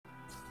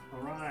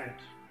Alright.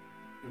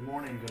 Good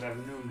morning, good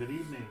afternoon, good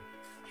evening.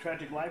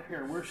 Tragic Life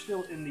here. We're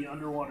still in the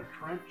underwater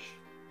trench,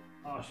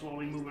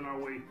 slowly moving our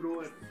way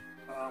through it.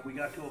 We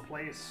got to a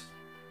place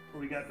where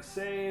we got to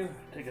save,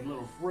 take a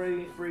little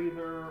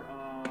breather.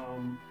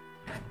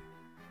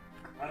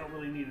 I don't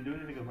really need to do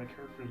anything because my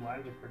character's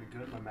lives are pretty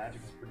good, my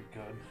magic is pretty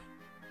good.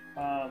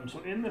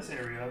 So in this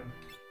area,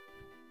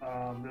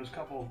 there's a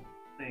couple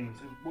things.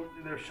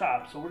 There's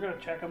shops, so we're going to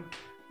check them.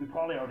 We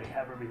probably already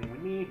have everything we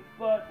need,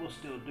 but we'll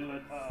still do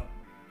it.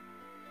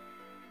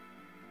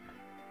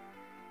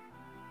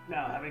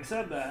 Now, having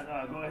said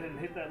that, go ahead and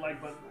hit that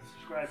like button, the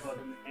subscribe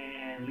button,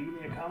 and leave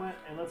me a comment,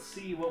 and let's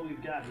see what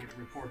we've got here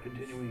before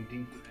continuing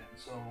deeper in.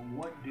 So,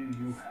 what do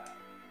you have?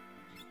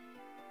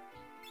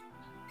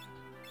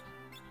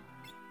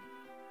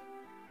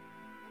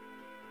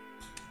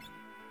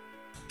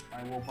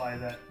 I will buy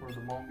that for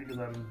the moment because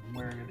I'm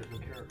wearing a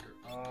different character.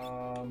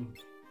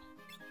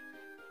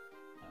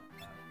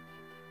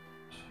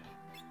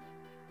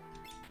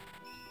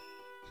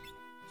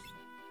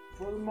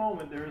 For the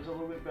moment, there is a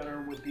little bit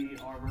better with the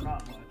armor,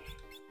 not much.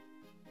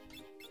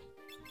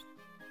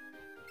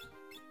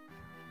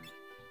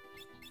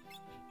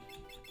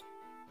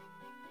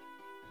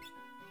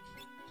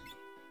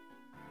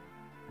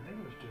 I think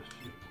it was just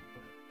you.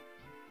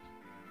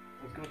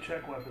 Let's go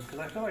check weapons, because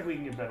I feel like we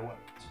can get better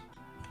weapons.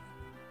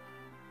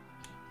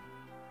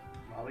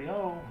 Ollie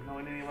ho! Know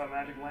anything about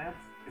magic lamp?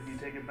 If you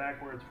take it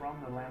back where it's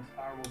from, the lamp's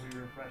power will be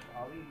refreshed.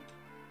 Ollie.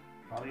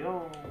 Ollie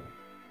ho!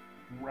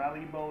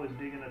 Rally Bow is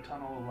digging a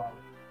tunnel of lava.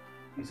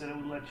 He said it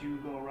would let you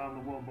go around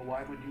the world, but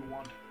why would you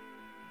want to?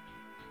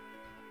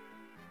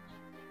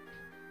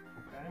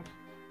 Okay.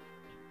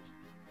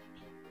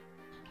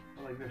 I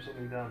feel like there's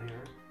something down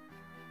here.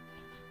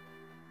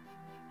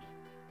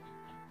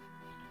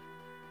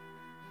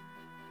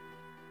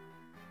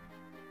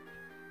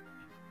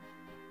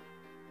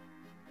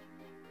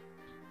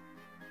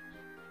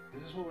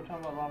 Is this what we're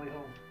talking about, Lolly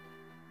Ho?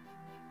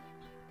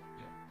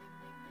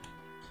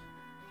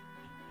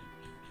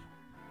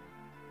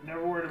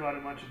 Never worried about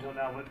it much until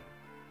now, but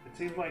it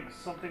seems like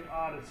something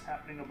odd is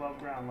happening above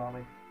ground,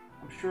 Lolly.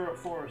 I'm sure a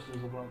forest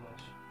is above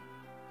us.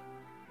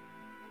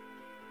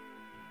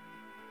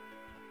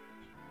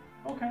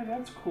 Okay,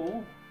 that's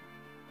cool.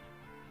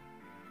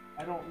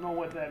 I don't know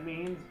what that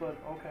means, but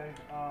okay.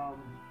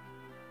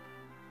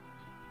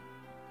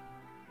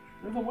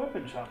 There's a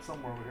weapon shop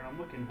somewhere over here. I'm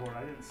looking for it.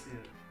 I didn't see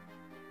it.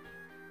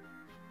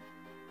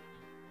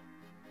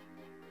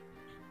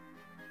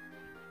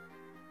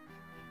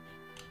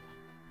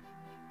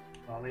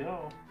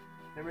 Ollie-ho.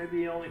 There may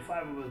be only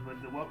 5 of us,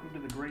 but welcome to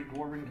the Great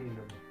Dwarven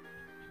Kingdom.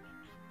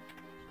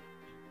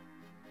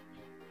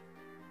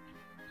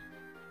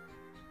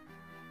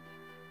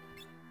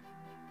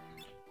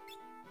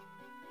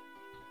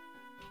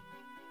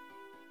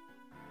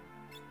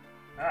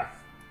 Ah!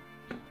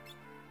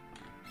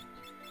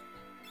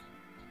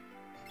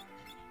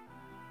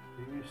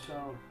 Maybe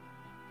so.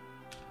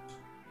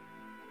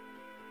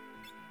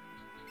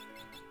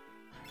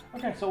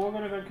 Okay, so we're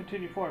going to go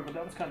continue forward, but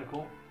that was kind of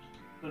cool.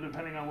 So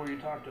depending on where you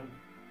talk to him.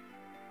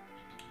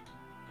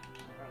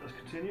 Alright, let's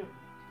continue.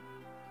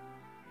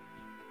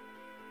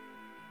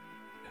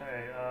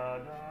 Okay,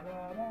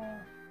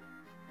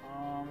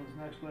 this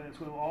next way, let's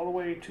go all the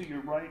way to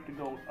your right to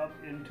go up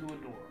into a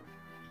door.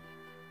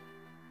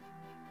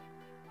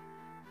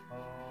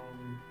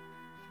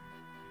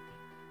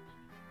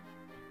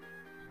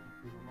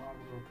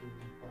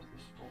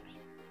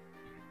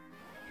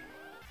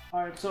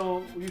 Alright,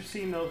 so we've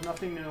seen those,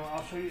 nothing new.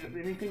 I'll show you, if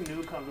anything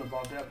new comes up,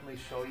 I'll definitely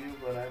show you,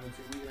 but I haven't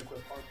seen, we can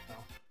equip parts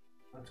now.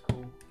 That's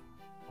cool.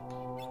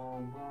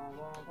 Oh,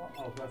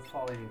 that's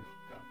probably, wait,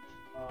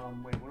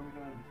 what are we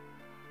doing?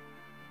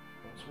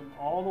 Let's swim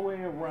all the way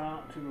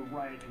around to the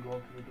right and go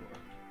up to the door.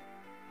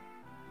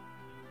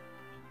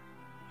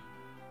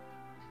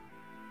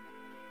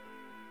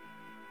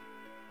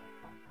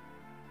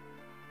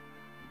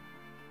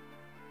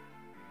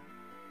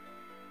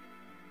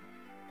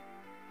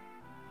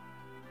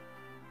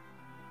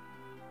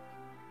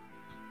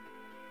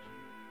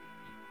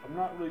 I'm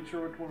not really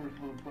sure which one we're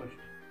supposed to push.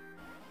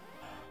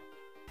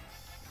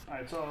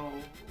 Alright, so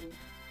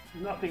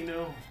nothing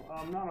new.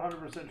 I'm not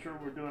 100% sure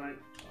we're doing it.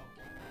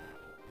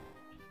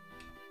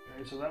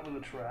 Okay, so that was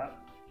a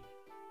trap.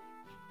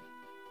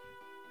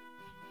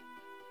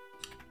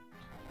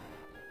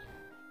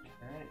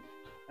 Okay,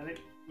 I think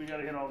we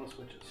gotta hit all the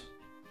switches.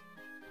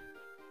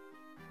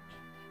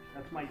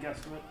 That's my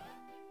guesstimate.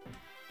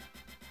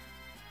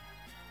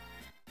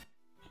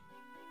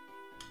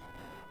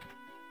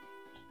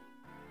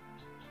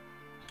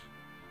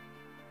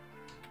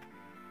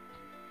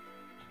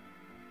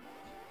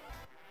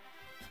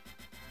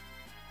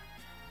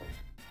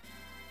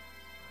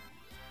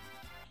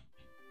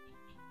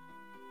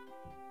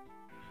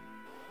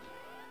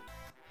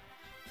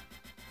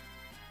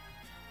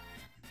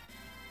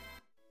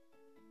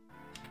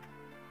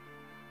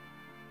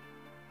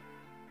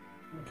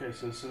 Okay,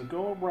 so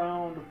go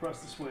around to press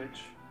the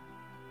switch.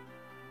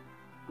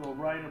 Go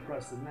right and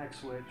press the next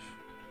switch.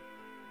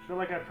 I feel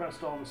like I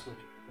pressed all the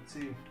switches. Let's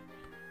see.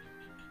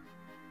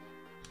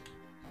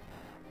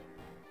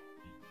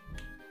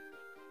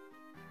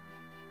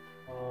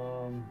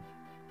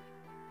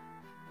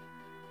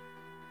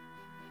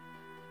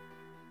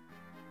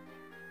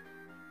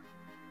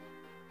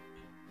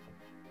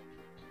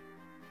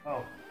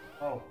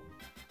 Oh.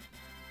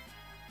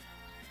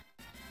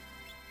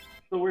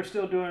 So we're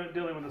still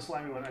dealing with the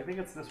slimy one. I think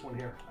it's this one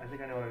here. I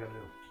think I know what I gotta do.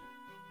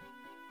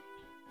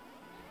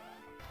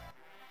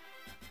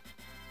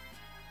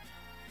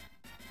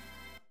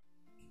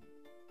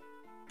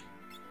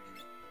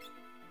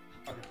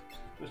 Okay,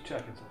 just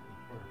checking something.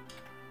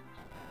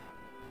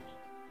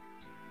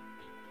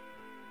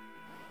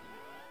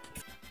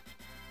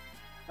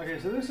 Okay,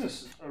 so this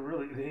is a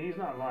really, he's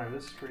not lying,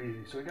 this is pretty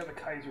easy. So we got the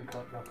Kaiser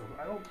Cut Knuckles.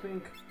 I don't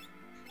think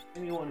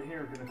anyone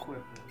here can equip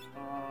it.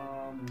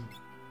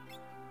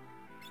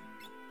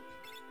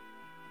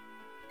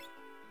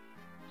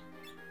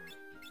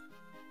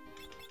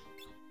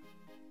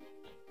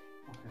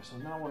 Okay, so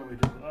now what do we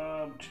do?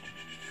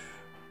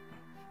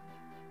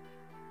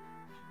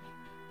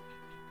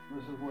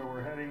 This is where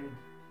we're heading.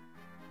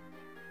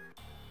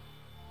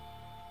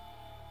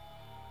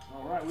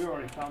 Alright, we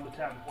already found the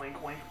tab. Oink,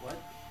 oink, what?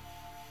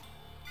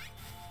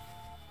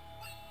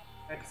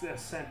 XS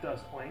sent us,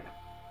 oink.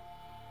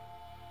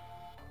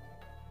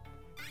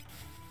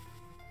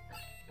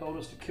 Told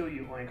us to kill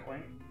you, oink,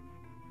 oink.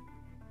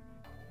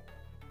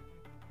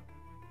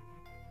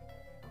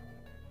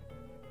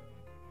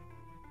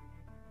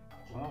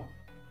 Well,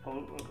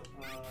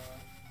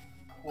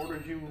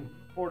 orders,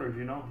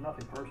 you know,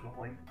 nothing personal,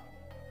 oink.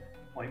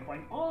 Oink,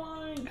 oink,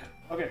 oink!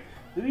 Okay,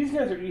 so these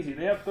guys are easy.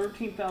 They have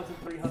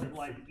 13,300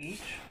 life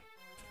each,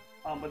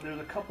 but there's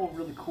a couple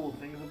really cool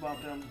things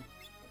about them.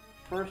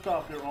 First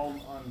off, they're all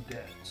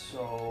undead,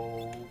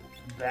 so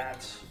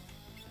that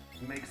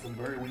makes them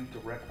very weak to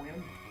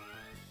Requiem.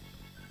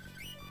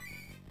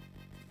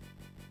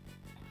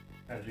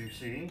 As you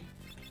see.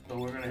 So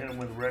we're going to hit them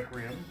with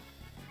Requiem.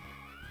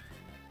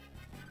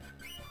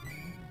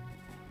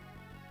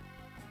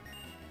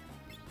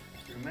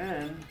 And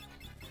then,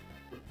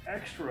 for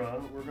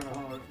extra, we're going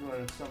to go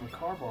ahead and summon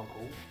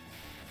Carbuncle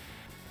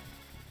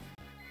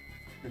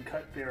to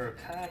cut their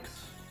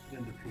attacks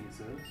into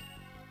pieces.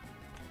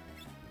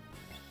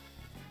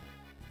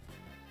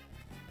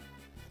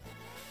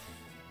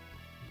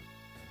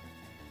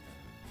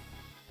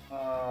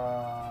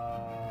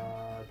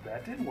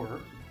 That didn't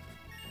work.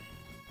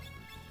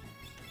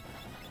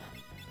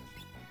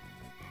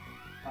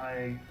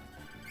 I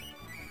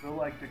feel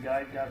like the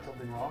guy got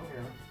something wrong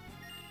here.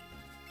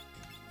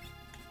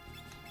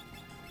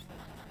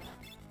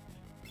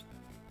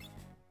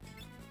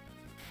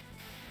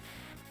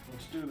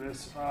 Let's do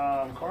this.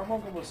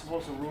 Carbuncle was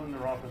supposed to ruin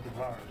their offensive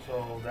power,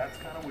 so that's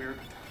kind of weird.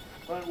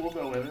 But we'll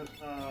go with it.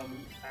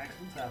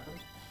 Accidents happen.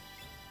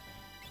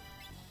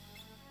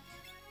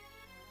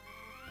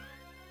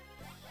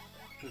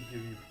 Should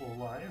give you full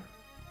life.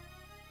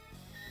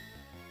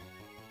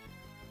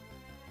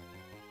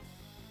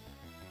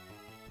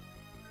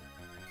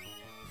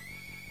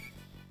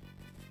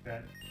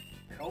 That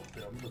helped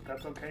them, but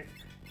that's okay.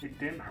 It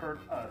didn't hurt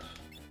us.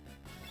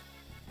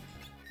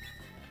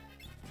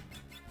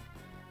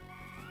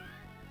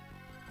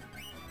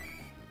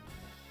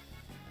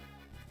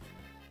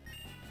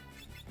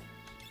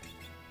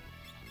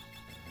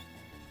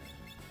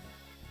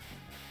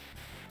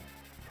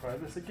 Try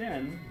this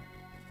again.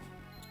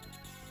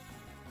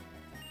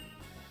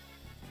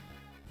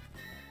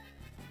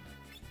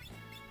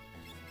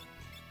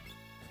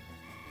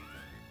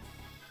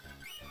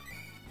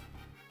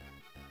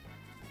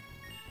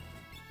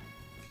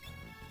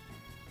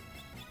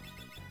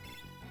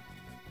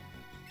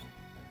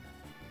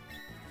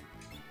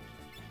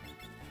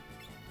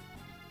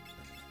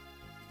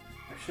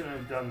 I shouldn't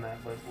have done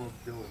that, but we'll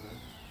deal with it.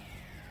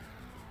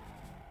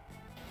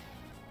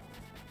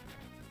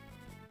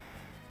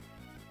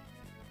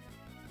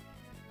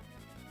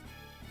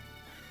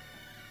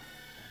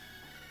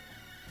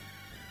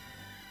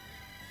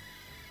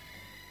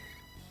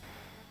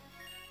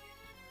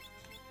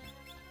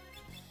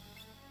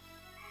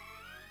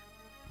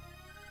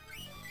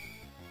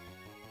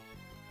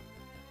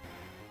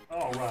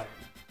 All right.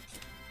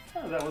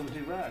 Oh, that wasn't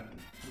too bad.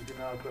 We can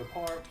now equip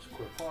harps,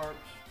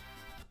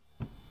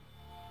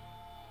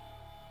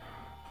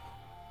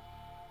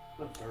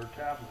 The third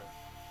tablet.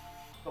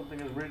 Something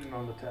is written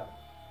on the tablet.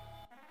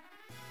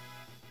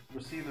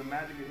 Receive a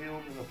magic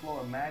healed in the flow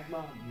of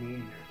magma,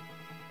 meteor.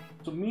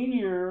 So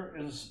meteor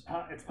is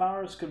its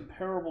power is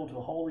comparable to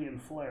holy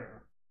and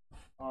flare.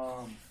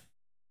 So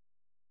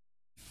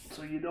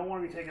you don't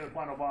want to be taking the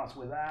final boss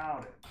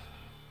without it.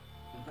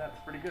 That's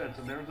pretty good.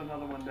 So there's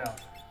another one down.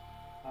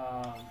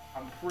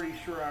 I'm pretty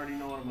sure I already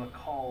know what I'm going to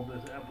call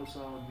this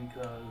episode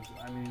because,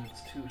 I mean,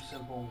 it's too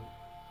simple.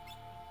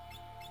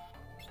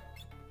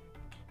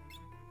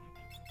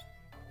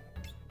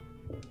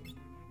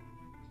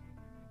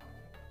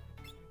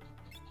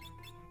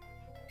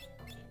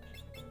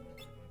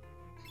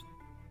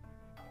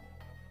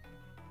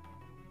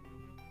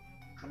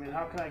 I mean,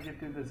 how can I get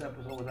through this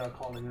episode without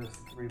calling this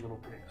Three Little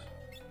Pigs?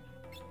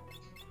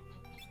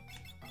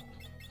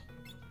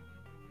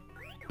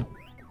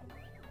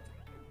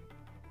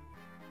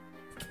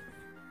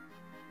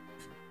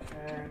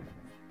 And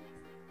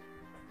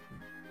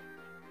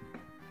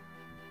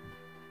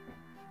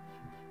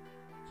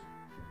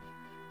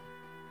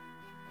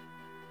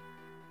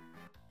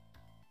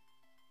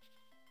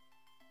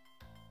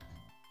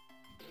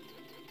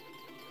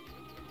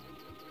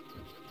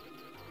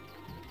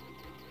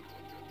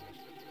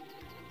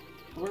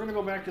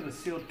gonna go back to the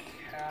sealed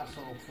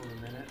castle for a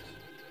minute.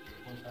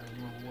 Once I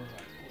remember where I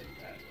put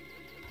that.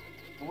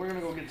 And we're gonna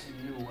go get some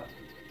new weapons.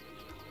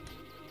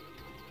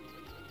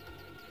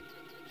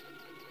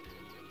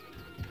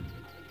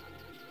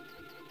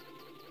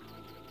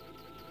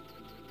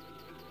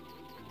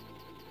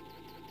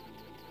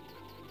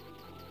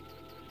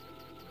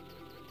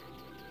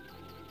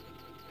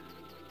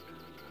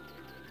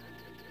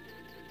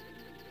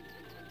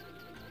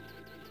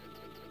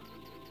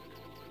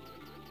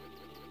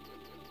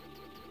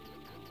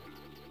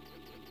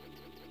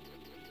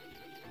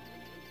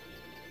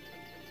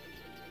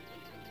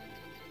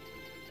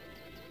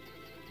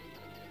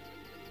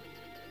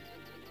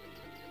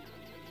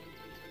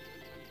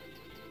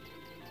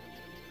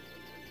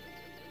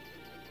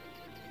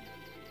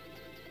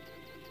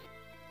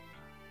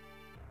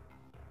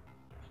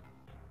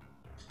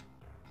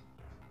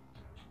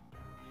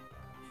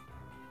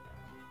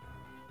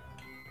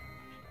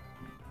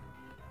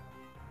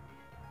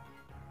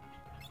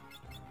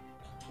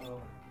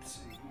 Let's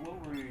see,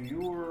 what were you?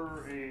 You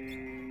were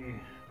a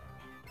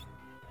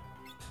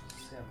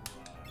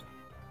samurai.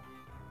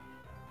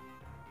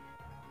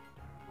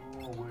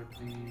 Oh, with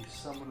the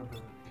summon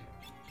ability.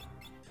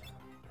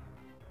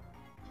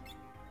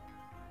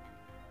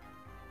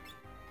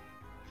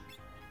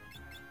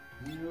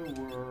 You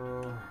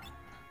were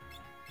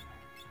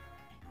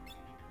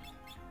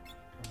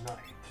a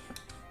knight.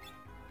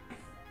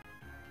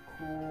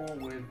 Cool,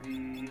 with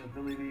the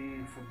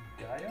ability from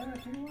Gaia, I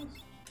think it was?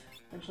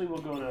 Eventually we'll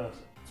go to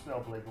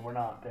Spellblade, but we're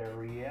not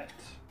there yet.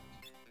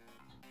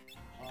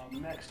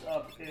 Next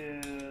up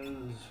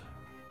is...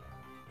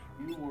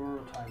 You were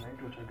Time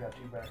Mage, which I got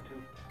you back to.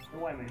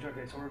 And White Mage,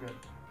 okay, so we're good.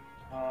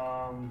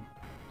 I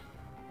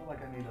feel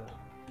like I need to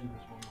do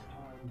this one more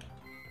time.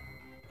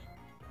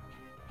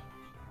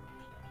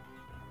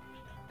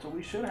 So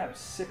we should have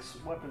 6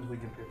 weapons we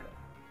can pick up.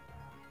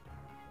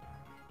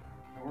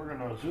 And we're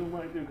gonna zoom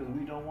right through because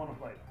we don't want to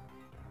fight.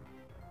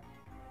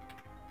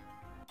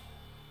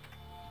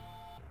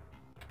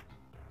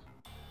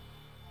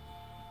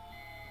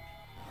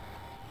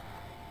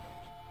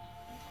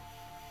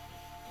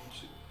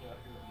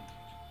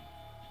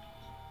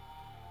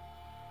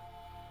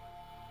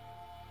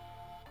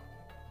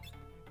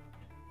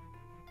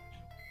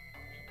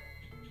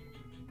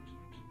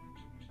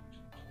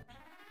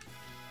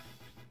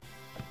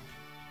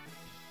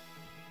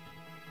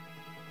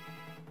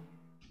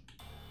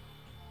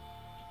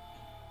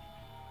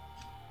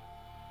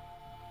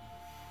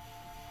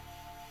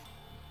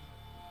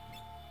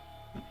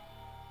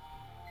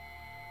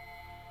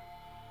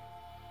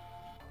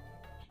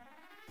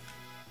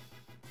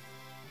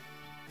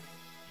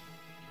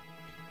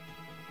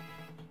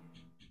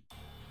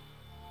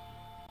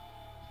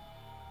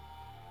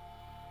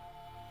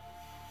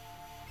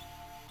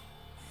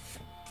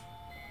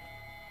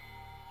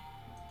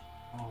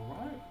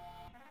 Alright.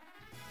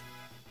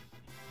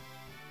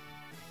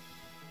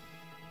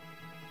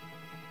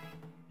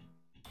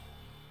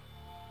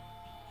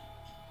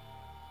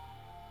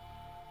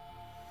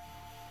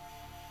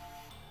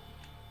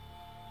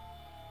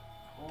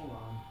 Hold on.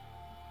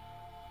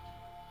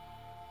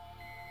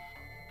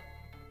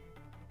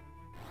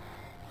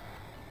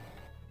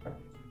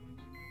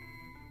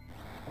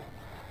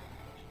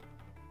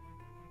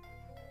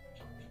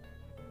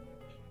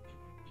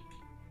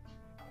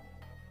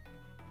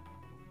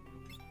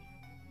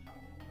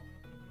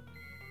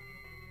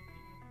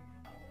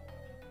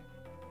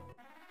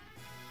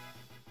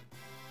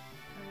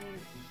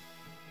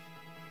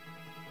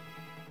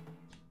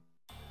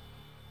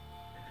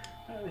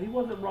 He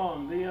wasn't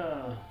wrong.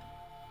 The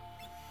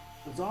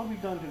zombie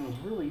dungeon was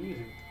really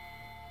easy.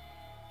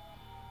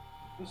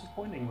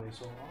 Disappointingly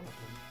so,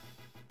 honestly.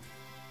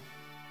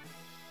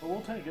 But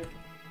we'll take it.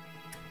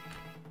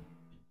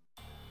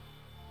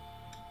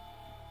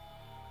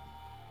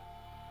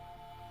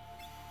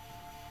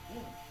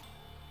 Yeah.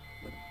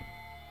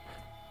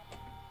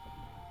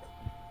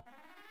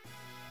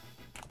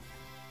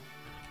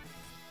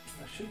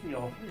 That should be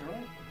all 3,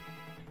 right?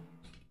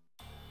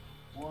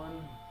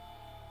 1,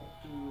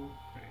 2,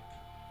 3.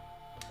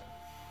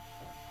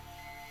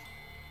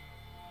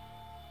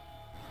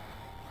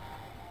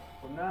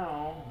 So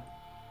now,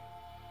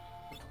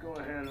 let's go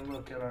ahead and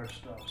look at our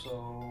stuff.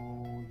 So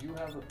you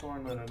have the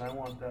Thornlet, and I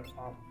want that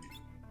off.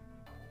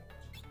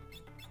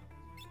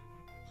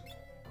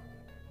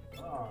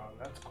 Ah,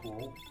 that's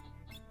cool.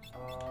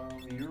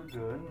 You're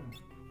good.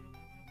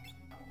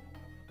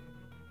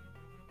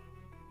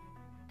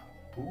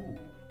 Ooh.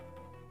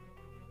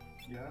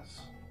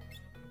 Yes.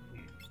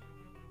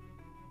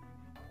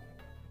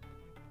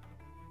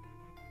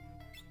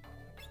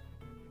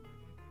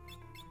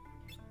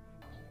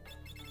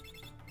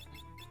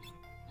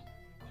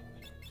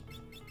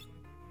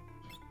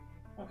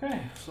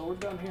 Okay, so we're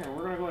done here.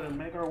 We're gonna go ahead and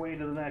make our way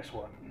to the next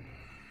one.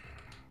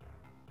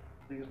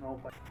 Please no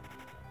fight.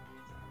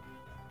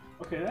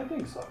 Okay, that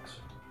thing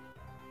sucks.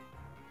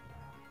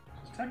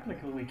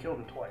 Technically, we killed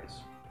it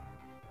twice.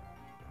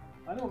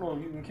 I don't know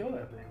if you can kill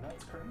that thing.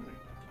 That's crazy.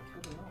 That's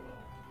good to know,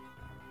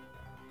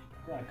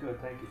 though. Yeah, good.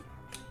 Thank you.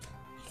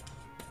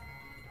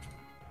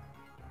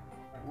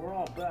 Alright, we're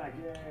all back,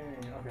 yay!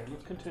 Okay,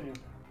 let's continue.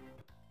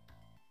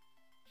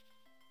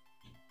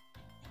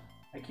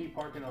 I keep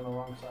parking on the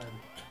wrong side.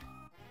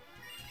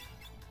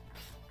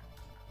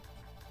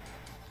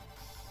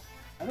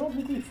 I don't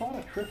think we fought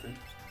a Triton.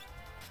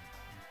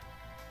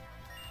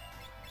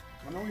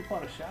 I know we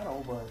fought a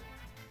Shadow, but...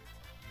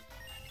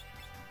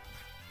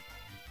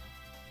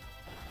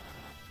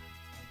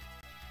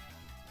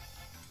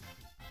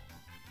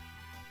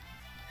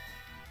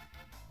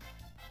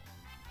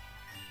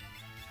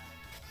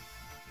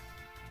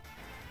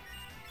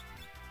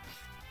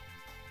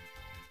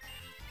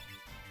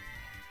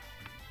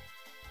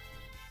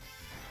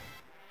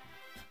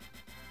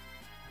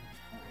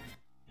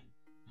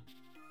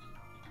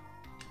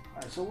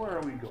 Alright, so where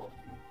are we going?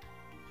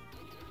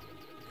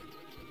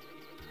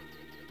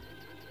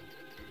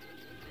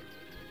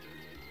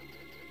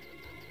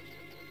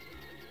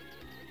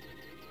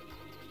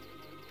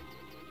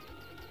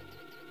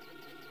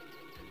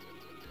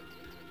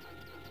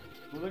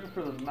 We're looking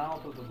for the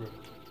mouth of the river.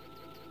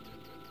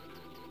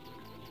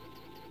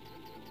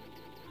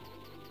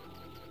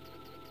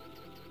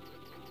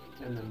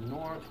 In the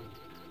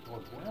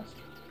northwest?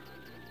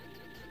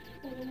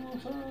 On the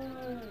north side!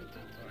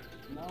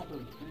 Alright, mouth of the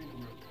big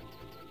river.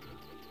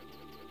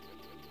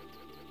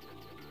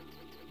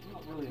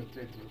 Not really a big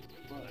river,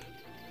 but...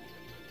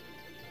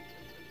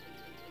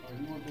 Are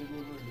you a big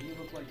river? You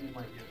look like you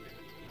might get big.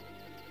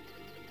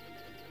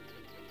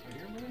 Are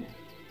you here, buddy?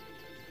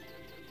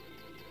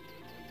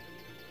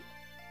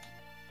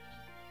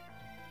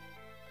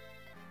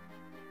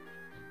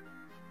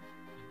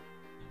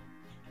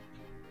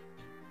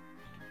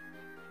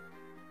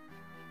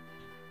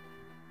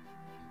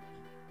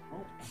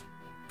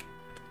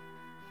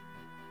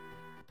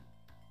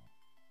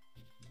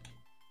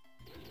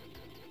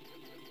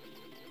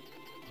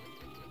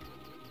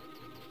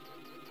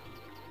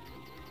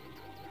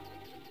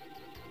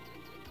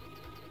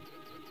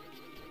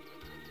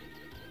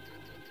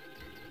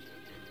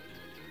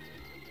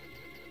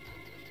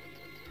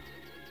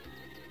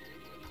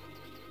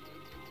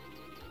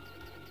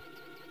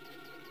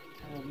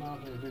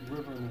 Mouth of a big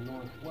river in the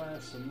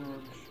northwest, emerge.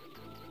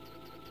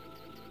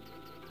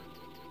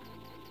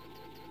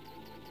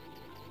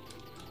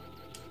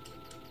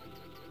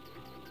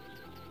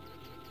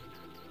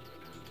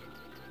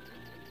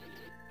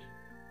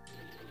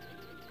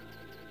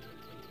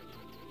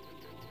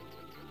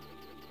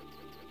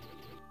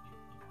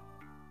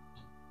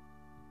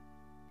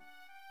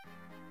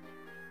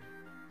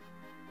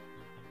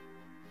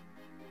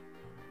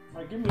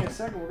 Alright, give me a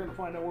second, we're gonna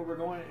find out where we're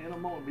going in a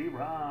moment. Be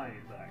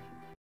right back.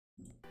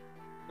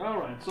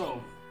 Alright,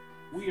 so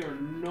we are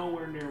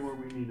nowhere near where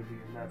we need to be,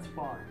 and that's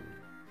fine.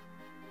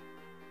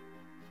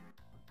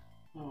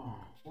 Oh,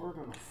 we're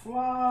gonna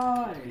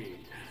fly!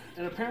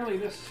 And apparently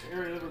this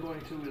area that we're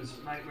going to is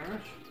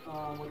nightmarish,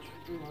 which,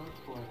 you know, that's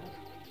cool, I guess.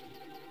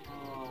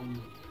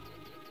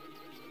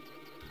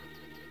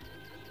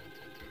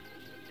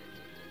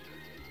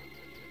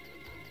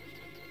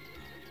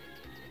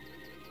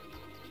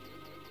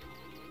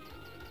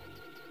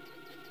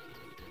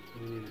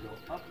 We need to go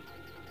up.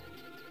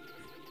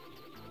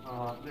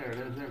 There it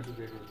is, there's the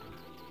big river.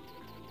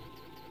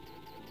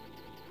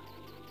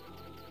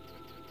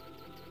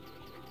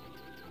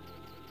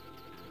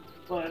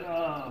 But,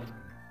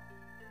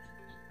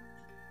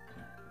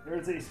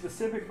 there's a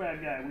specific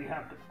bad guy we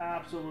have to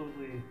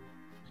absolutely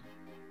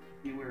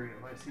be wary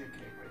of. I see a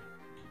cave right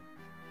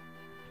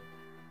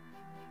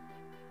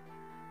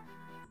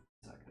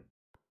there. Second.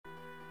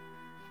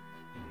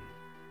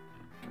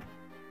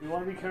 You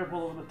want to be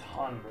careful of the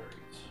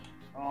tonberries.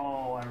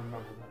 Oh, I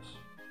remember this.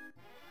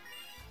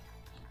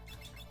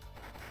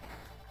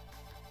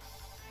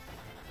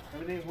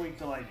 Everything's weak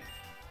to like.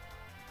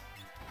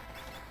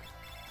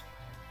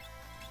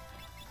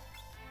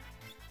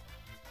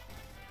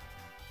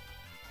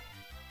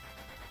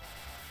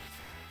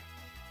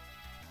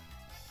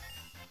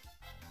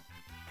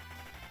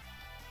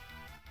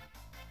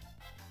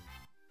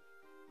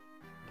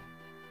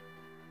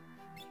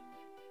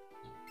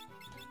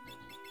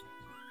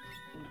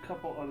 There's a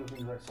couple other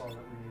things I saw that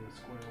we need to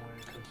square away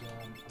because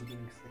I'm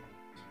getting sick.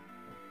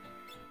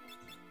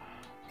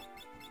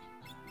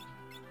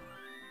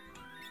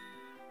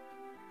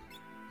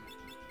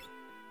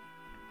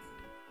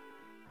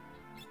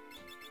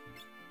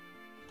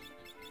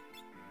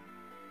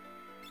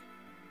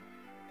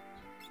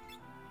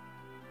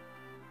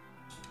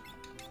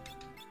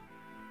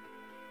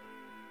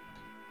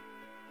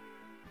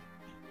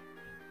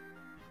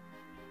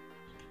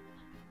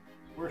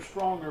 We're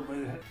stronger, but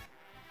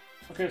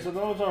okay. So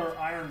those are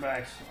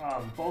Ironbacks.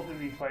 Both of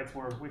these fights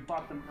were we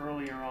fought them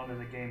earlier on in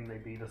the game. They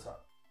beat us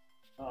up.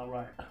 All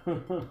right. All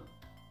right.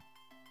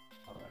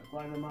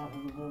 Find the mouth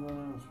of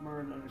the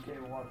submerged under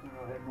cave, walking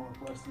head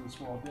northwest in the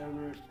small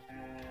desert,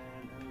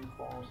 and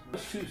falls.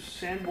 Those two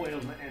sand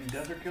whales and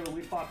desert killer.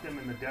 We fought them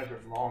in the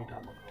desert a long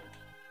time ago.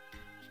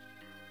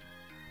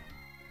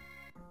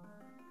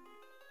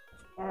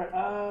 All right.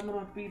 I'm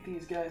gonna beat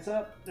these guys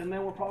up, and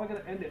then we're probably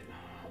gonna end it.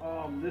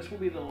 This will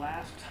be the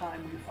last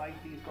time we fight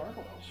these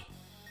gargoyles.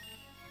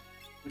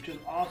 which is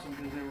awesome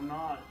because they're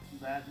not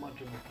that much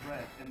of a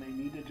threat, and they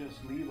need to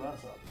just leave us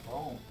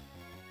alone.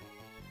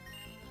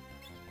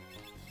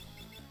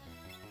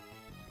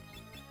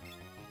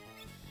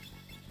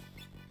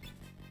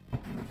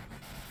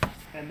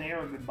 And they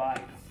are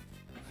goodbye.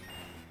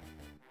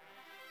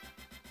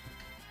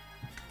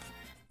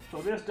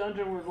 So this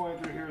dungeon we're going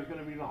through here is going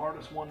to be the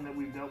hardest one that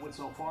we've dealt with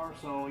so far.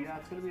 So yeah,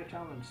 it's going to be a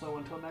challenge. So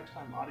until next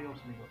time, adios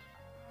amigos.